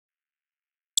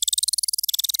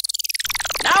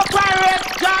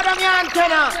from your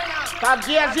antenna. Cause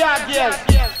gears, yeah, gears.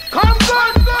 Come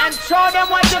good and show them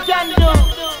what you can do.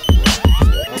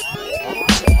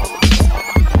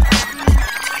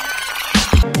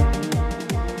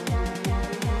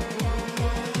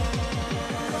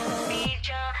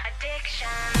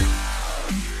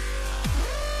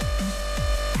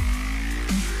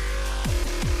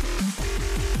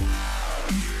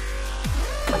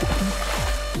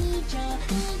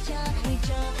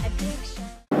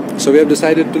 So we have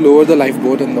decided to lower the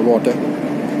lifeboat in the water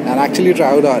and actually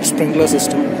try out our sprinkler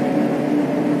system.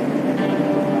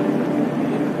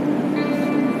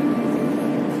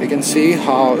 You can see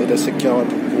how it is secured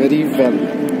very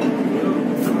well.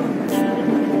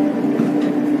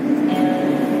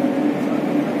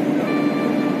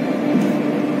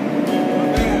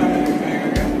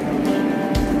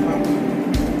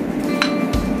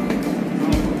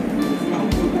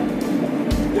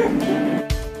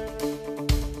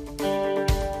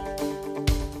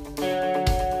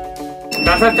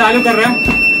 सब चालू कर रहे हैं।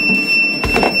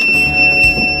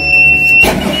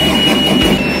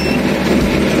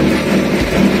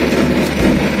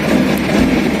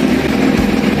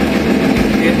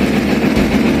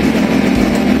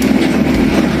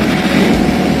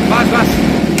 बस बस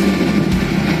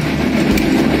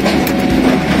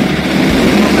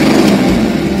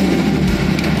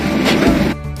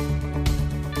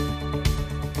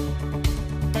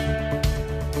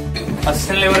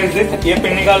assistant lever is this. ये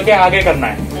pin निकाल के आगे करना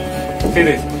है। See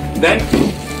this. Then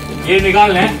ये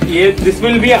निकालना है। ये this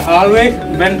will be always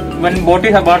when boat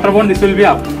is waterborne, this will be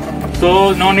up. So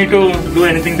no need to do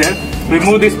anything there.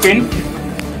 Remove this pin.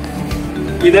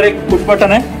 इधर एक पुश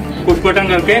बटन है। पुश बटन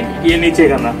करके ये नीचे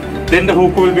करना। Then the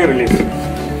hook will be released.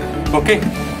 Okay.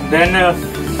 Then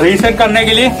reset करने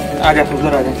के लिए आजा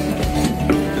उधर आजा।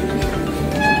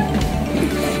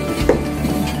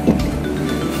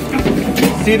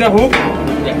 See the hook.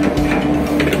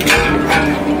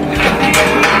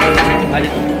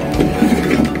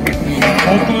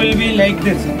 Hook will be like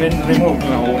this when removed.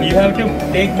 You have to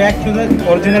take back to the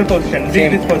original position,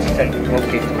 this position.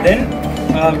 Okay. Then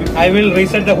I will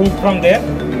reset the hook from there.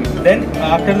 Then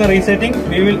after the resetting,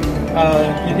 we will.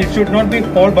 It should not be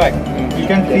fall back. You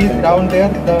can see down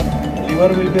there the lever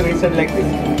will be reset like this.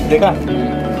 Dekha?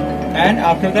 And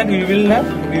after that we will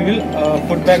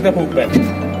put back the hook back.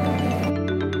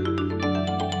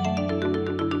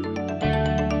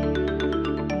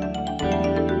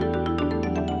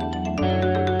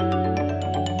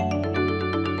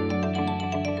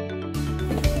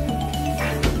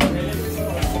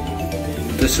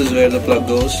 This is where the plug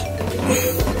goes.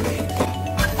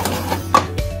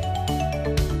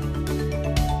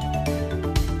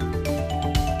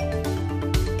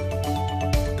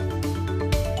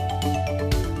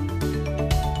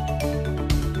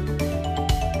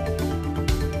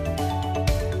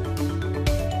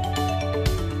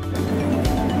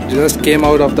 Just came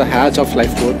out of the hatch of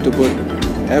lifeboat to put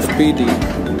F.P.D.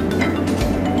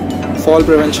 fall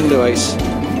prevention device.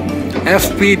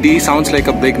 F.P.D. sounds like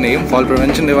a big name, fall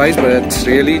prevention device, but it's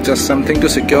really just something to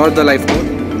secure the lifeboat.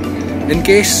 In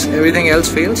case everything else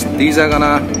fails, these are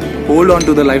gonna hold on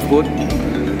to the lifeboat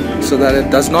so that it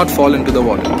does not fall into the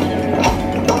water.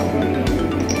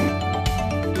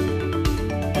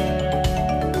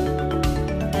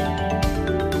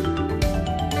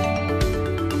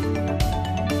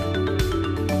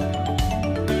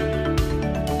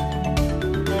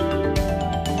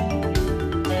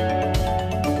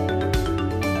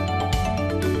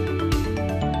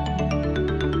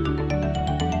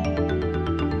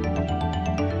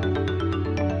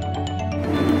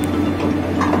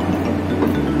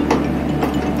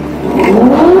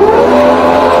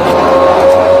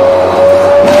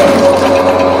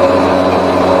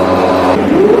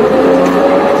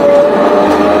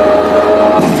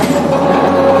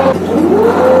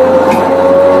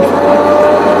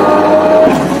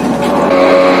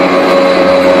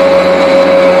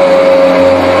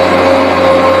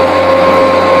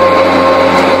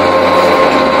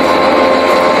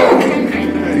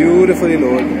 Beautifully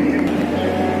lowered.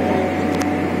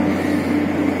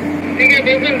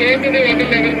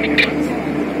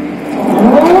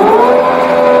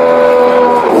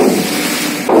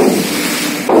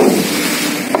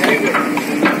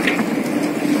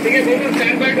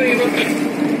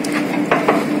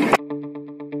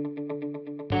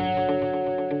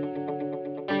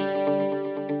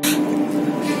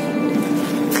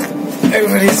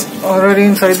 Everybody's already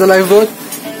inside the lifeboat.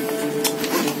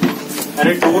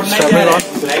 अरे tour नहीं जा रहे,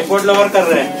 lifeboat lover कर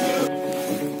रहे हैं।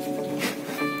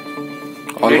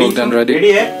 All hooked and ready.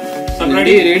 Ready है? सब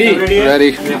ready? Ready.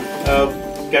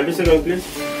 Captain sir, please.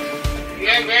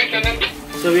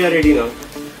 So we are ready now.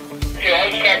 Okay,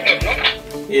 all strapped up, no?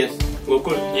 Yes.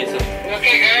 Gokul. Yes, sir.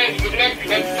 Okay, guys, good luck.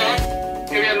 Let's start.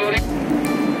 Okay, we are loading.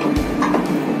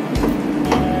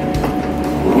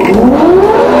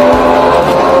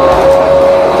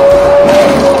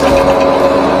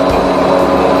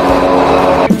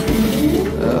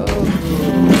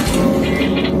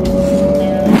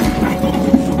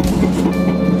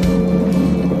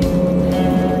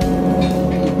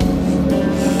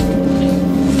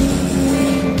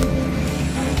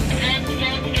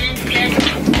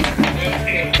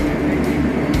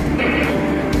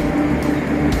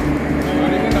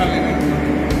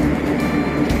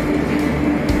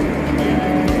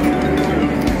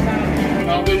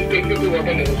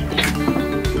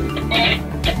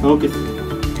 Okay.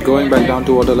 Going back down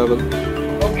to water level.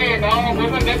 Okay, now go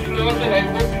to the next floor, the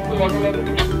lifeboat to water level.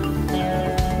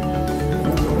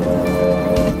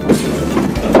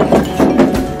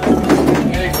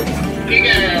 Very good. ठीक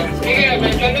है,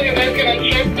 मैं चल रहा हूँ इधर के रंग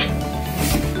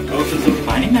okay, तो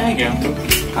पानी में है क्या?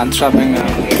 Unstrapping.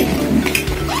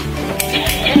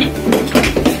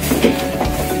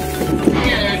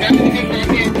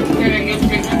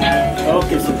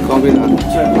 Okay, sir. Copy that.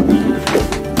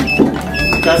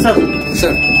 Sir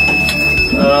Sir.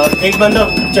 एक बंदा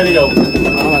चले जाओ.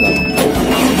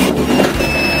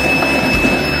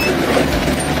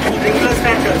 स्प्रिंकलर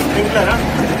स्टार्ट कर. स्प्रिंकलर हाँ.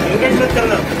 एंगेज मत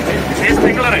करना. ये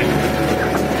स्प्रिंकलर है.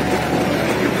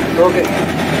 Okay.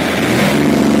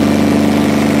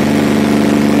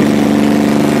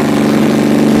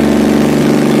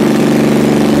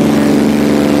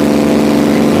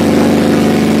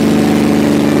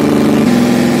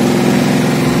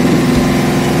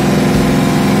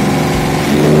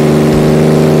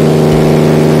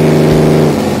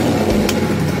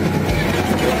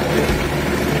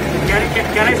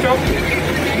 Can I stop?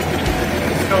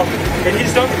 Stop. Engine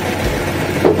stop.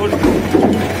 Good.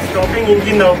 Stopping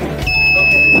engine now.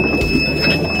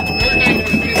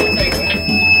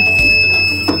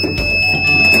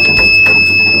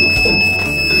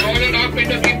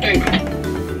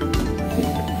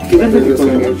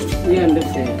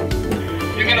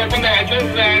 You can open the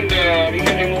hatches and we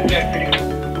can remove the F.P.D.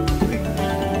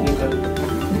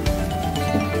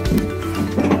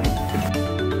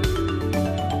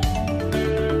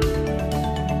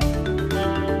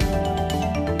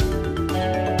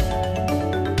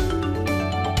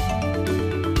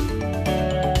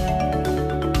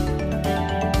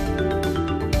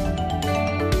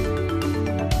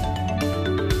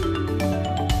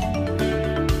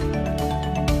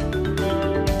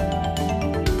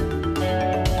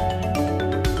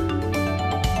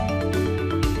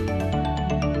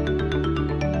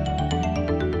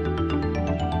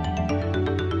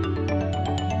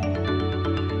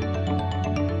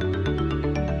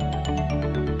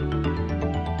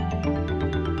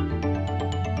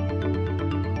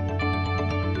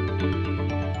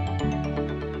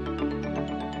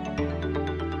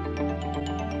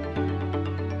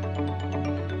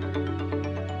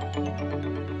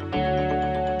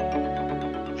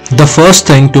 The first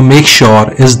thing to make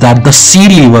sure is that the C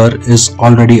lever is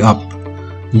already up.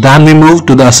 Then we move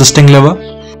to the assisting lever.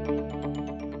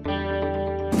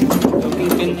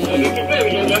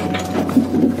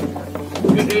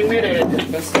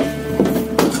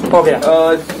 हो गया.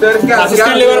 Sir क्या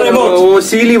Assistant lever remote. वो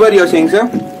सी liver you're saying sir?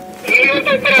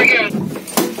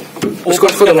 उसको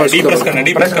D press करना,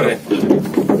 D press कर दे.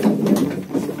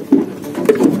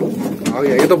 आ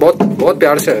गया. ये तो बहुत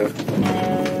प्यार से है.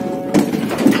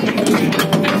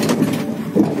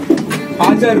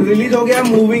 हाँ सर रिलीज हो गया.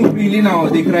 मूविंग फ्रीली ना हो.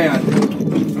 दिख रहा है यहाँ.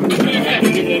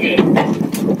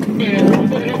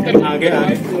 आगे आगे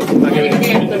आगे.